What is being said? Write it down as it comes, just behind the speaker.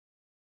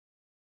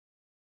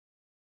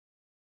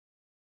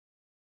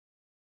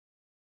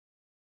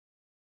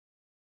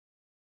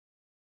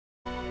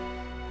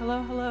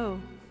Hello,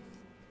 hello.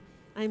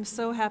 I'm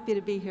so happy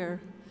to be here.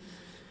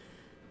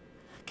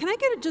 Can I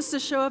get just a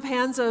show of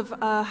hands of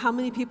how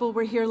many people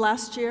were here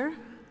last year?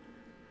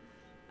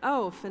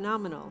 Oh,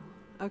 phenomenal.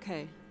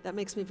 Okay, that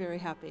makes me very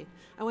happy.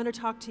 I want to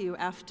talk to you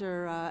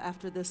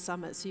after this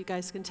summit so you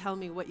guys can tell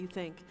me what you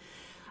think.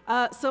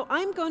 So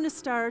I'm going to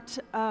start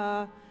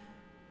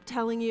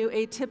telling you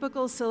a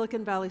typical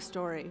Silicon Valley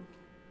story.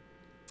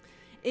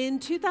 In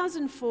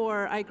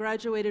 2004, I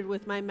graduated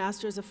with my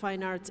Master's of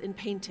Fine Arts in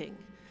painting.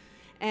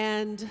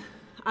 And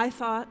I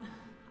thought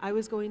I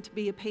was going to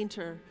be a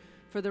painter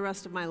for the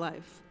rest of my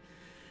life.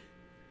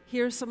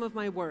 Here's some of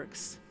my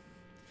works.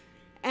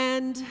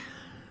 And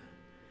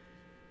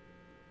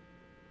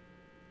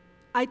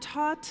I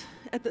taught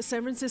at the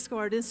San Francisco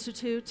Art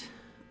Institute.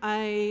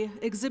 I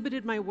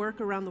exhibited my work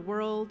around the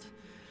world.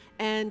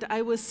 And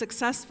I was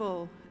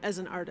successful as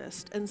an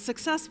artist. And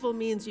successful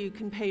means you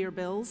can pay your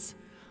bills.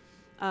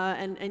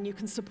 And you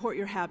can support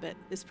your habit,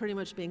 is pretty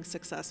much being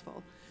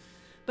successful.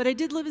 But I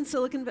did live in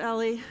Silicon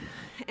Valley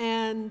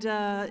and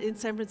in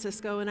San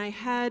Francisco, and I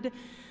had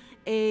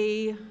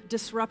a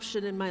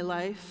disruption in my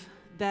life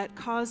that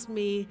caused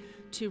me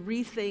to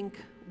rethink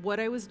what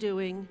I was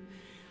doing.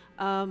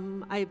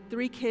 I have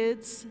 3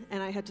 kids,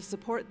 and I had to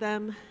support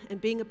them, and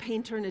being a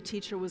painter and a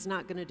teacher was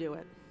not going to do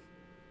it.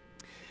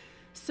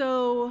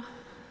 So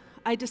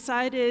I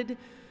decided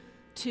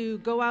to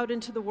go out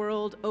into the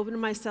world, open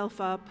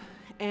myself up,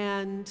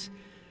 and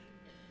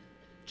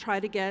try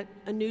to get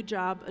a new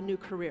job, a new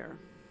career.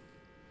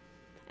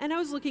 And I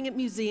was looking at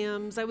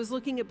museums, I was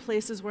looking at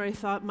places where I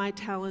thought my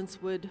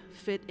talents would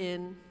fit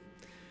in.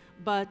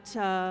 But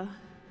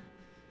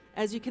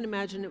as you can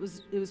imagine, it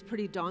was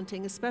pretty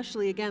daunting,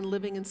 especially, again,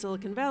 living in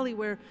Silicon Valley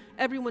where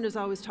everyone is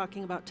always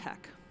talking about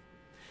tech.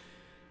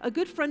 A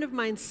good friend of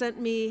mine sent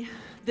me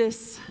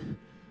this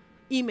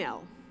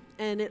email,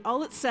 and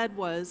all it said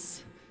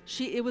was,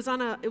 it was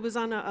on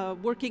a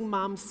working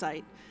mom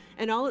site.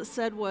 And all it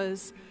said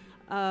was,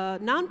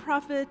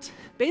 nonprofit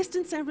based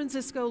in San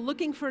Francisco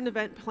looking for an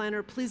event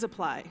planner, please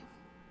apply.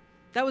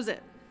 That was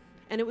it.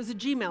 And it was a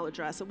Gmail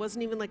address. It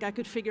wasn't even like I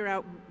could figure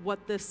out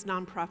what this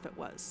nonprofit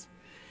was.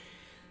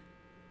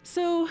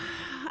 So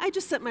I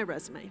just sent my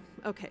resume.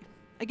 Okay.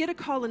 I get a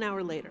call an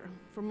hour later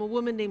from a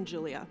woman named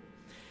Julia.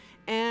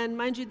 And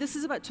mind you, this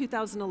is about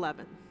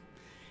 2011.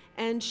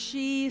 And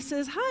she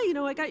says, hi,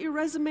 I got your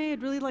resume.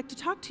 I'd really like to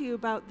talk to you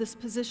about this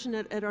position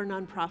at our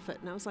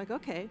nonprofit. And I was like,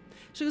 okay.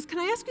 She goes, can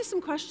I ask you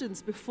some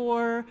questions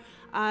before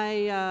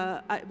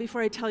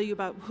I tell you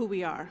about who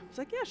we are? I was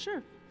like, yeah,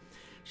 sure.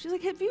 She's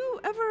like, have you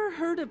ever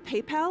heard of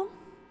PayPal?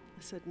 I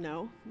said,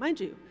 no.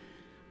 Mind you,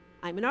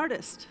 I'm an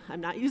artist.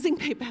 I'm not using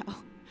PayPal.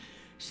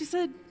 She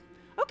said,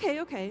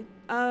 okay.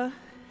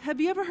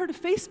 Have you ever heard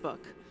of Facebook?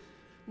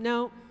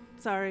 No,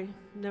 sorry,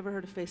 never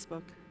heard of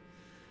Facebook.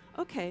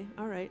 Okay,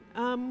 all right.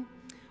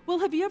 Well,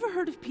 have you ever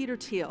heard of Peter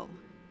Thiel?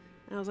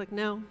 And I was like,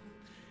 no.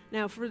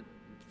 Now, for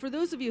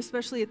those of you,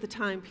 especially at the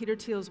time, Peter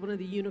Thiel is one of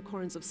the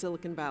unicorns of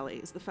Silicon Valley.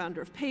 He's the founder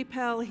of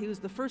PayPal. He was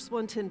the first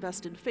one to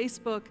invest in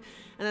Facebook,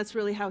 and that's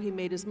really how he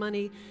made his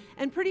money.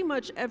 And pretty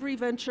much every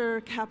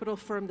venture capital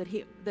firm that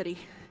he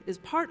is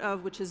part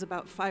of, which is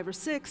about 5 or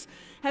 6,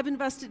 have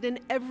invested in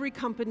every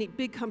company,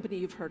 big company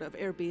you've heard of,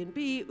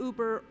 Airbnb,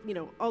 Uber,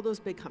 all those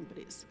big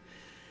companies.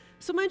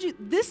 So mind you,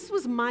 this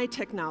was my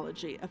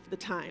technology at the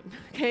time,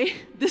 okay?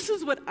 This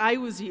is what I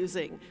was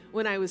using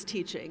when I was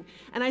teaching.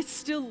 And I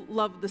still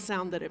love the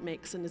sound that it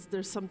makes, and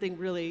there's something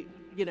really,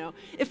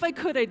 if I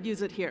could, I'd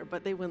use it here,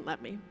 but they wouldn't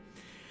let me.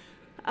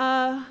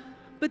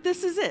 But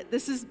this is it.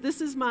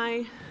 This was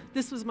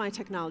my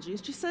technology.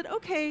 And she said,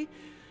 okay,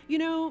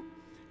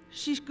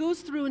 she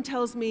goes through and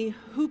tells me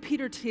who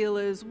Peter Thiel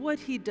is, what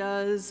he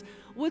does,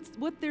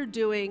 what they're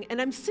doing,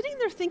 and I'm sitting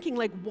there thinking,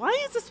 like, why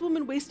is this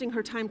woman wasting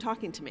her time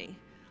talking to me?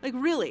 Like,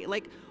 really,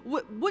 like,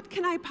 what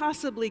can I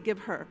possibly give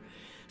her?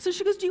 So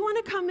she goes, do you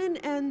want to come in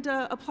and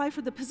apply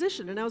for the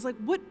position? And I was like,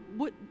 do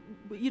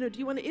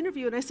you want to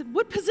interview? And I said,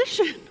 what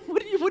position?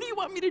 What do you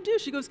want me to do?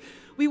 She goes,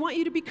 we want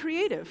you to be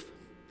creative.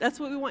 That's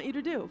what we want you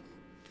to do.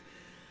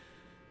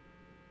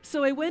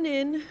 So I went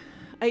in,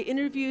 I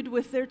interviewed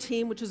with their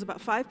team, which was about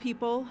 5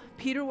 people.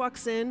 Peter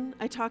walks in,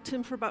 I talked to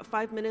him for about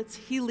 5 minutes,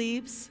 he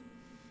leaves.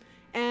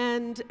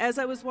 And as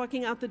I was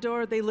walking out the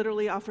door, they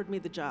literally offered me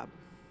the job.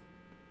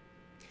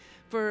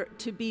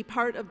 To be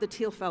part of the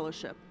Thiel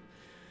Fellowship,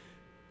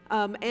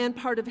 and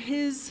part of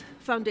his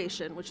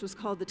foundation, which was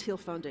called the Thiel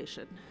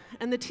Foundation.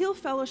 And the Thiel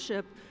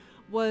Fellowship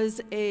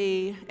was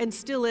and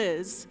still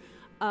is,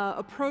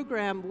 a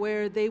program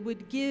where they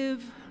would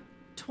give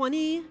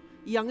 20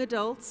 young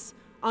adults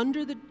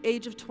under the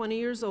age of 20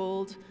 years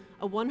old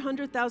a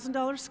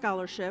 $100,000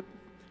 scholarship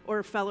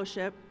or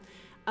fellowship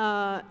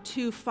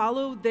to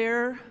follow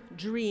their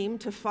dream,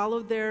 to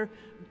follow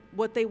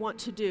what they want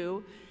to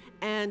do.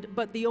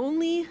 But the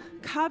only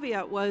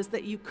caveat was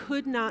that you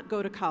could not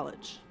go to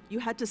college. You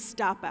had to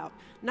stop out.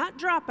 Not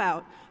drop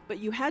out, but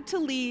you had to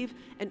leave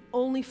and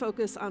only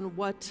focus on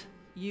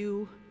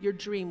your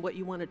dream, what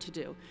you wanted to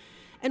do.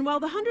 And while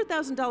the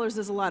 $100,000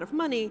 is a lot of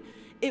money,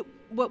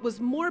 what was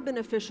more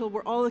beneficial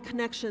were all the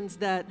connections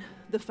that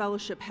the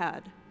fellowship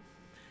had.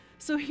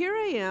 So here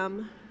I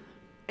am,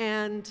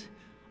 and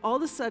all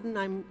of a sudden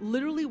I'm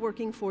literally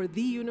working for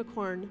the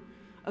unicorn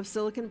of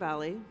Silicon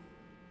Valley,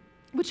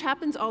 which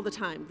happens all the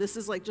time. This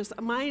is like just,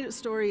 my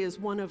story is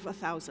one of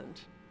 1,000.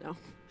 No.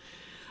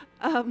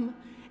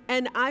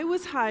 And I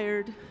was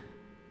hired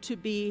to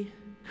be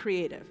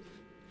creative.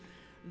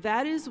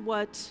 That is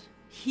what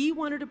he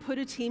wanted to put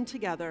a team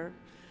together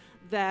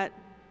that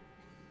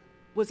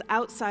was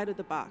outside of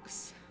the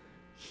box.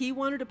 He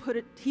wanted to put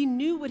it, he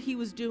knew what he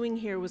was doing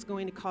here was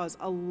going to cause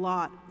a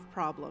lot of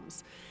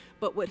problems.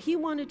 But what he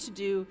wanted to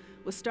do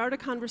was start a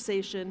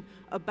conversation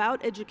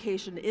about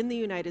education in the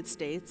United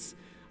States.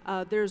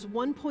 There's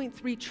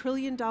 $1.3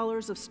 trillion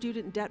of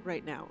student debt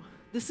right now.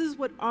 This is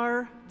what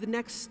our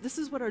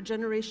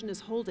generation is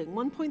holding,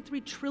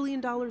 $1.3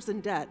 trillion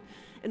in debt.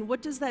 And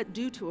what does that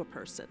do to a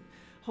person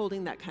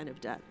holding that kind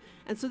of debt?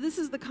 And so this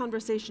is the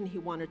conversation he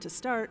wanted to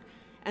start,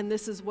 and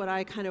this is what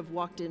I kind of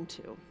walked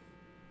into.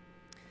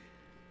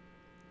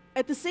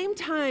 At the same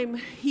time,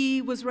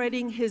 he was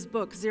writing his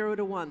book, 0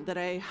 to 1, that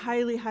I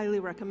highly, highly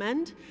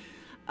recommend.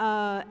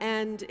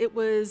 And it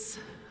was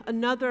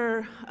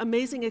another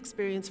amazing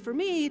experience for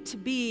me to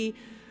be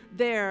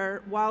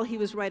there while he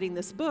was writing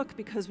this book,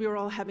 because we were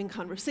all having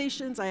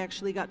conversations. I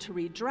actually got to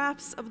read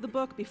drafts of the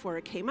book before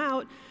it came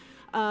out.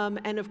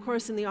 And of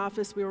course, in the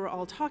office, we were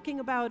all talking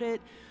about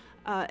it.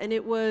 And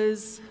it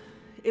was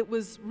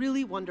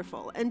really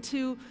wonderful. And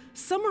to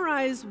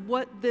summarize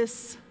what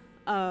this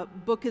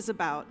book is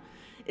about,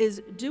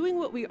 is doing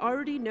what we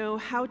already know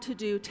how to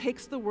do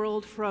takes the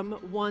world from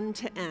 1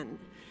 to n,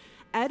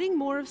 adding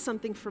more of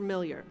something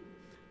familiar.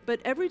 But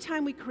every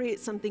time we create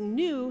something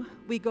new,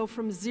 we go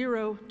from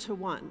 0 to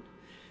 1.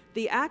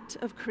 The act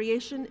of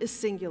creation is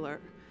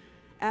singular,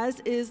 as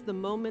is the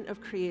moment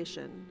of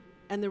creation,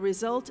 and the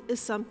result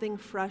is something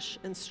fresh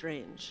and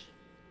strange.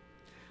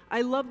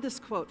 I love this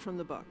quote from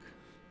the book.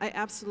 I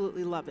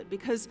absolutely love it,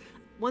 because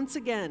once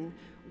again,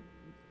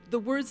 the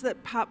words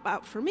that pop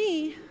out for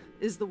me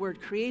is the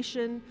word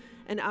creation,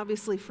 and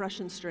obviously fresh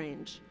and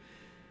strange.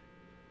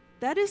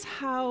 That is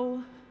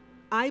how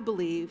I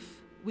believe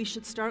we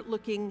should start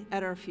looking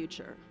at our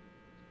future.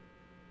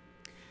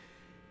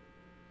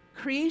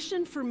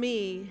 Creation for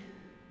me,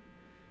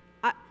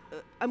 I'm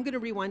going to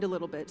rewind a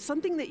little bit.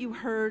 Something that you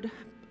heard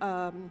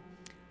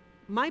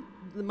my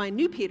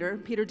new Peter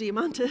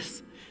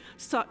Diamandis,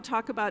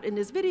 talk about in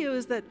his video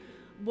is that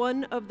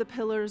one of the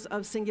pillars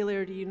of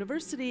Singularity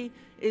University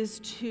is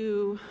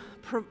to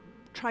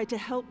try to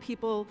help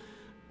people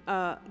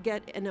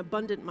get an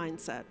abundant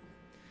mindset.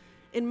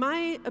 In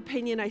my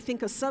opinion, I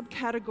think a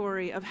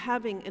subcategory of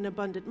having an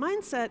abundant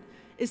mindset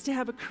is to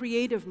have a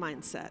creative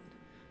mindset,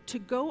 to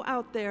go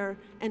out there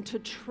and to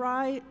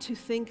try to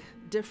think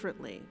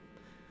differently,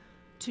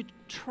 to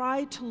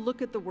try to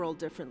look at the world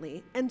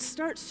differently, and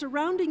start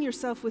surrounding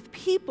yourself with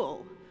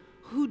people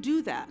who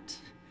do that,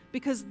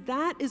 because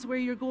that is where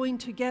you're going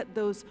to get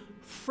those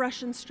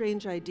fresh and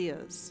strange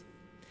ideas.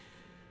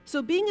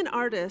 So being an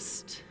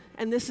artist,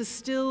 and this is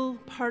still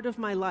part of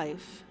my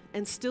life,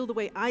 and still the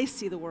way I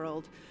see the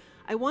world,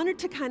 I wanted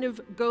to kind of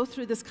go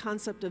through this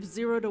concept of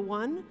 0 to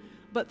 1,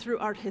 but through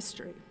art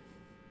history.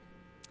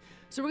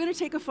 So we're going to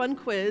take a fun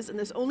quiz, and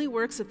this only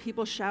works if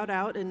people shout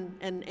out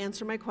and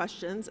answer my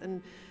questions,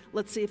 and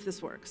let's see if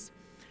this works.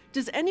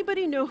 Does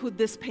anybody know who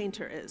this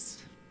painter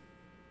is?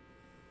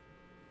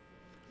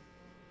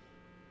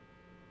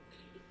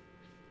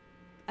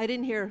 I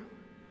didn't hear.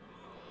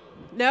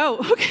 No,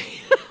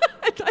 okay.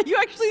 I thought you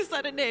actually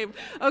said a name.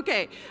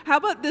 Okay, how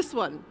about this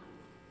one?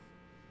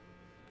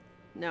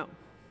 No.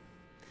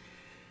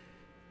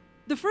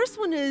 The first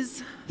one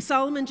is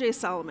Solomon J.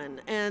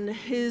 Solomon, and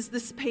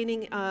this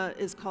painting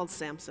is called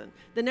Samson.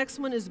 The next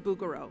one is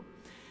Bouguereau.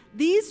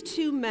 These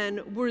two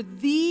men were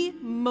the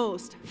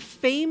most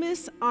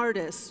famous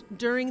artists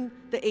during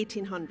the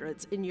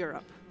 1800s in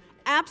Europe.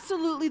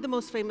 Absolutely the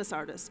most famous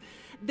artists.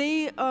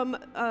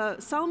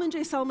 Solomon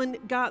J. Solomon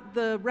got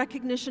the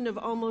recognition of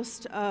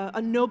almost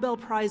a Nobel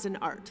Prize in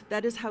art.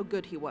 That is how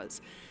good he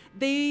was.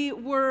 They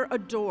were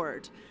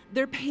adored.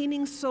 Their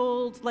paintings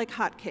sold like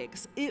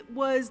hotcakes.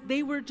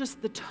 They were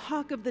just the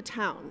talk of the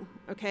town,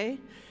 okay?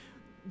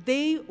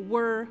 They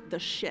were the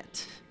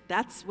shit.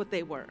 That's what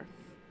they were.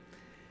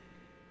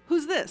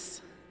 Who's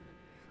this?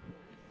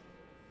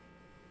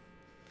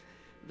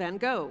 Van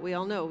Gogh. We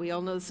all know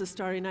this is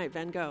Starry Night,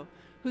 Van Gogh.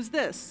 Who's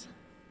this?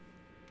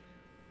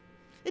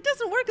 It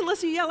doesn't work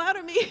unless you yell out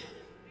at me.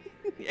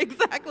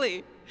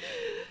 Exactly.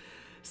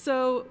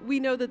 So we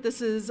know that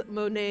this is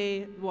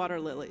Monet Water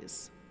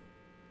Lilies.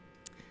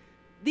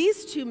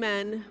 These two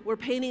men were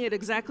painting at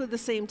exactly the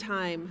same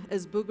time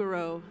as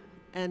Bouguereau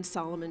and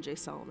Solomon J.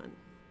 Solomon.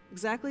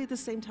 Exactly at the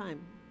same time.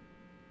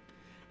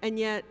 And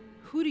yet,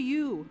 who do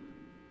you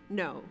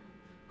know?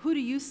 Who do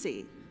you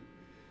see?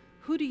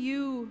 Who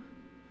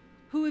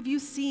have you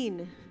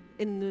seen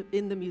in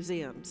the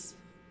museums?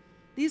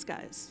 These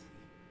guys.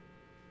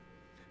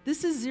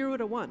 This is 0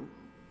 to 1.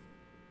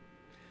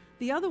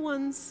 The other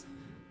ones,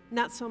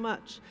 Not so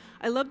much.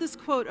 I love this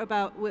quote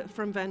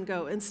from Van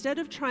Gogh. Instead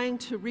of trying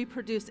to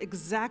reproduce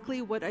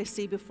exactly what I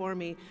see before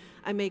me,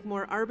 I make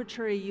more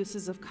arbitrary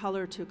uses of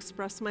color to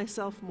express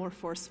myself more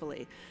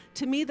forcefully.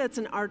 To me, that's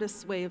an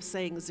artist's way of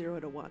saying 0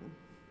 to 1.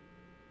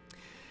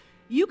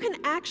 You can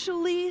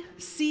actually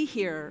see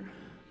here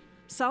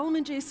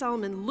Solomon J.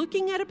 Solomon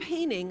looking at a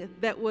painting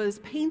that was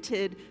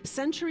painted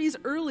centuries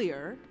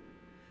earlier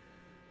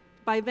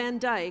by Van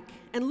Dyck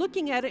and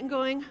looking at it and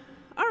going,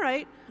 all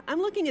right,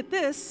 I'm looking at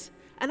this,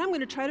 and I'm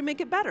going to try to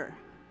make it better.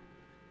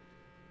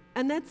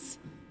 And that's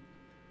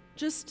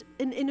just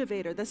an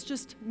innovator. That's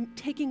just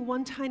taking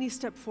one tiny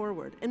step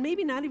forward, and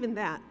maybe not even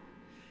that.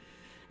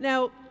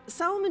 Now,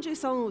 Solomon J.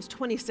 Solomon was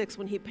 26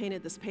 when he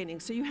painted this painting,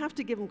 so you have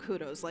to give him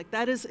kudos. Like,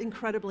 that is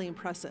incredibly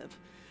impressive.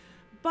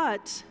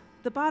 But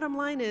the bottom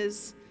line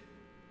is,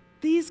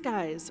 these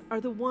guys are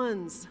the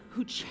ones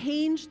who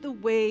changed the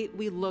way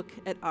we look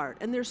at art.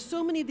 And there's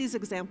so many of these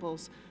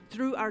examples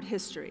through art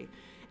history.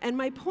 And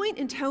my point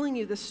in telling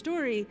you this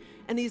story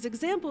and these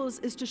examples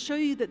is to show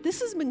you that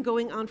this has been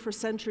going on for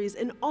centuries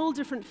in all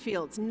different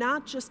fields,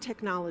 not just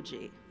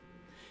technology,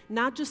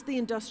 not just the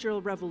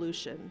Industrial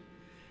Revolution.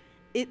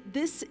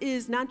 This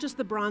is not just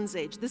the Bronze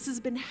Age. This has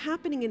been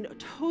happening in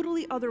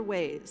totally other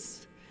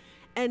ways.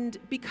 And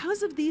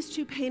because of these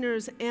two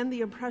painters and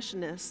the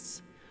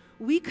Impressionists,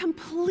 we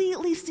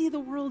completely see the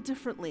world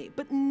differently.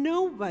 But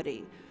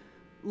nobody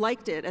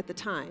liked it at the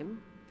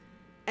time,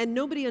 and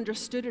nobody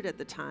understood it at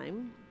the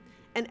time.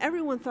 And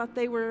everyone thought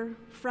they were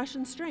fresh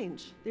and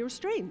strange. They were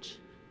strange.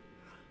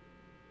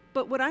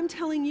 But what I'm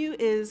telling you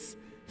is,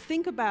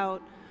 think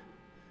about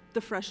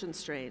the fresh and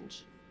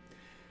strange.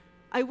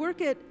 I work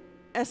at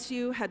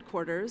SU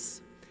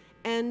headquarters,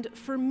 and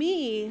for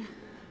me,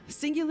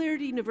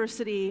 Singularity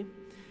University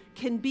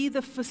can be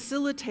the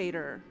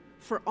facilitator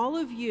for all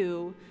of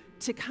you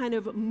to kind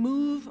of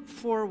move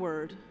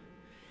forward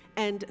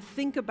and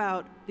think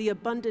about the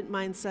abundant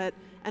mindset,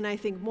 and I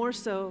think more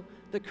so,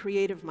 the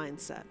creative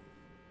mindset.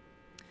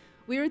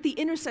 We are at the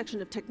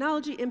intersection of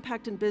technology,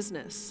 impact, and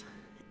business.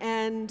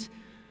 And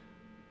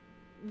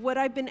what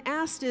I've been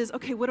asked is,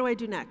 okay, what do I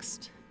do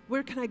next?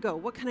 Where can I go?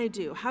 What can I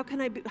do? How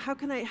can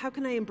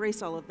I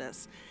embrace all of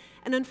this?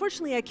 And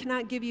unfortunately, I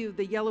cannot give you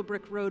the yellow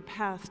brick road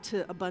path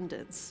to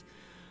abundance.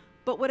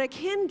 But what I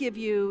can give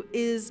you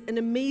is an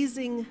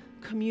amazing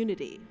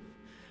community.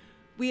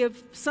 We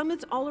have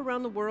summits all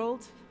around the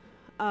world.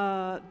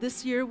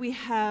 This year we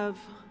have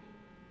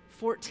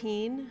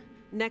 14.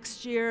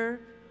 Next year,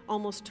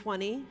 almost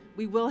 20.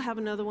 We will have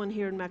another one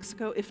here in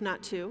Mexico, if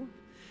not 2.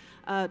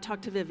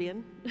 Talk to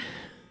Vivian.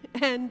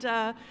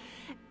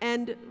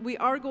 And we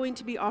are going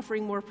to be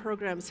offering more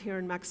programs here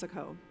in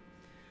Mexico.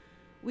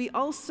 We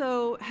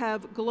also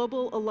have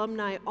global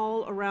alumni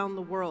all around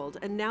the world.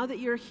 And now that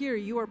you're here,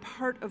 you are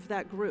part of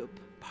that group,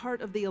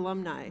 part of the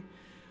alumni,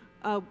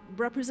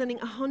 representing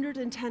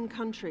 110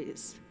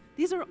 countries.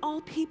 These are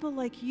all people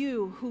like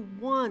you who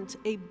want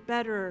a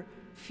better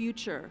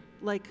future,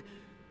 like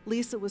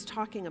Lisa was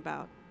talking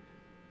about.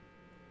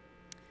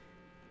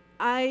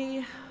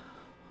 I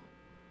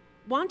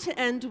want to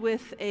end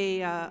with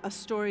a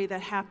story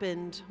that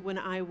happened when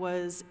I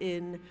was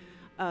in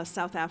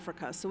South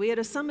Africa. So we had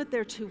a summit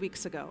there 2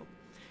 weeks ago,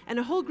 and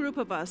a whole group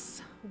of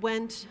us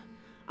went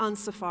on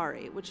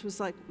safari, which was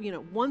like,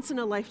 once in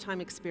a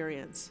lifetime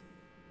experience.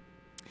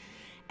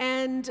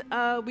 And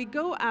we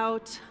go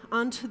out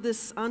onto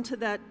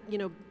that,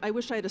 I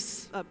wish I had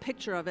a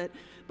picture of it,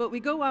 but we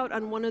go out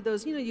on one of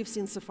those, you've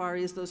seen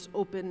safaris, those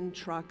open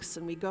trucks,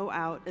 and we go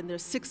out, and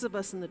there's 6 of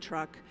us in the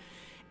truck,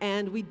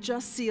 and we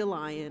just see a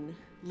lion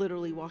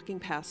literally walking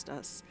past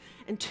us.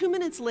 And 2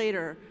 minutes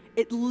later,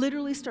 it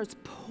literally starts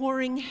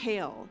pouring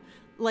hail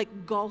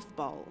like golf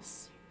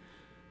balls.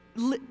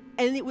 And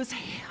it was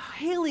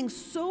hailing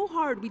so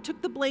hard. We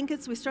took the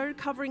blankets, we started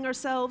covering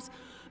ourselves,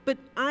 but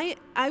I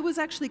was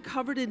actually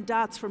covered in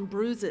dots from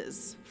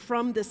bruises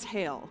from this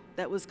hail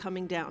that was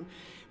coming down.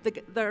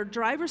 The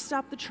driver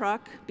stopped the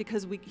truck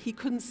because he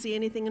couldn't see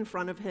anything in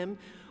front of him.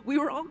 We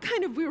were all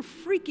we were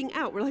freaking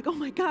out. We're like, oh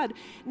my God,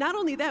 not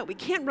only that, we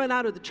can't run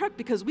out of the truck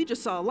because we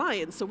just saw a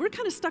lion, so we're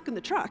kind of stuck in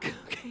the truck,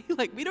 okay?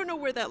 Like, we don't know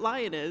where that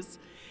lion is.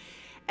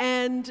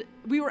 And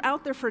we were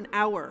out there for an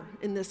hour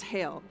in this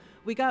hail.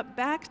 We got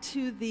back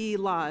to the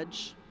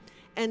lodge,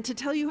 and to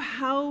tell you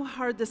how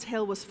hard this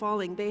hail was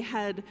falling, they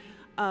had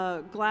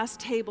glass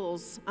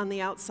tables on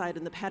the outside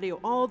in the patio.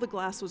 All the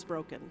glass was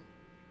broken.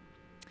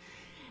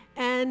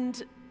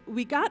 And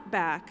we got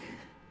back,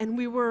 and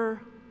we were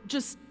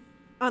just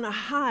on a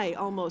high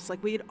almost,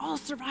 like we had all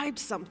survived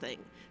something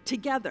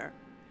together.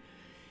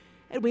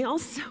 And we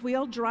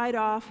all dried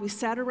off, we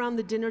sat around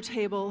the dinner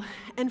table,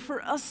 and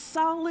for a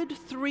solid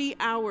 3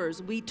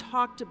 hours, we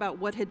talked about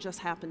what had just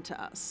happened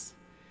to us.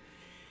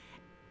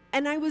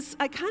 And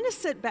I kind of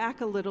sat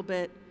back a little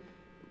bit,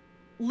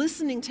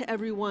 listening to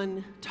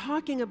everyone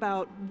talking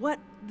about what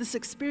this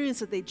experience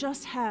that they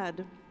just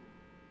had,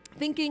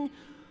 thinking,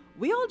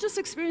 we all just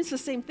experienced the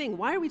same thing.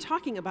 Why are we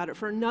talking about it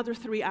for another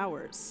 3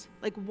 hours?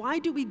 Like, why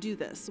do we do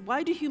this?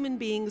 Why do human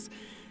beings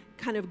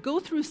kind of go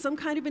through some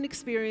kind of an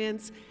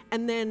experience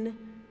and then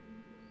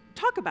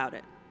talk about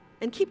it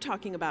and keep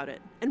talking about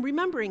it and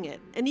remembering it.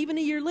 And even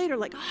a year later,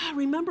 like,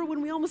 remember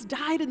when we almost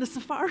died in the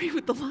safari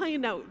with the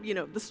lion? Now,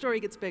 the story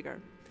gets bigger.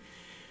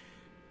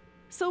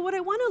 So what I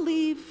want to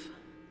leave,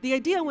 the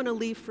idea I want to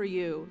leave for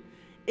you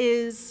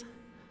is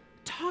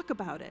talk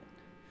about it.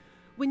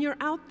 When you're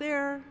out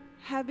there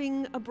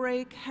having a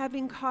break,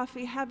 having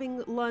coffee,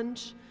 having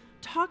lunch,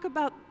 talk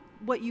about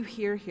what you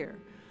hear here.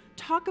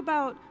 Talk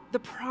about the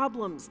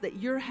problems that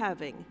you're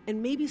having,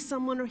 and maybe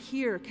someone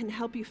here can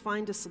help you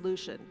find a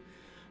solution.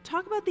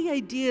 Talk about the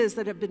ideas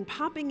that have been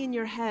popping in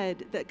your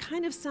head that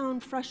kind of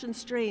sound fresh and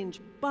strange,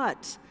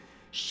 but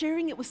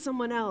sharing it with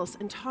someone else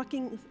and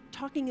talking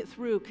it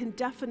through can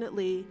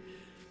definitely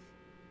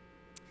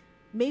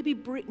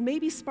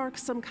maybe spark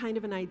some kind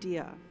of an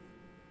idea.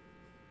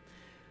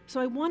 So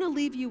I want to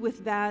leave you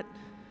with that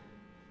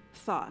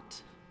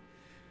thought.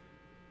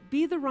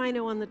 Be the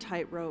rhino on the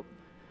tightrope.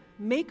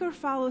 Make or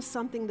follow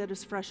something that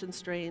is fresh and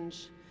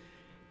strange,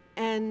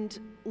 and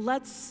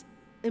let's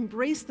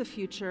embrace the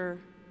future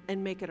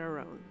and make it our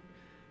own.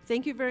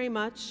 Thank you very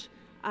much.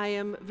 I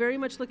am very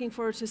much looking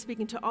forward to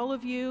speaking to all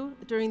of you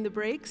during the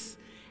breaks,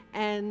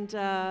 and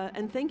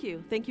thank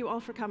you. Thank you all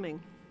for coming.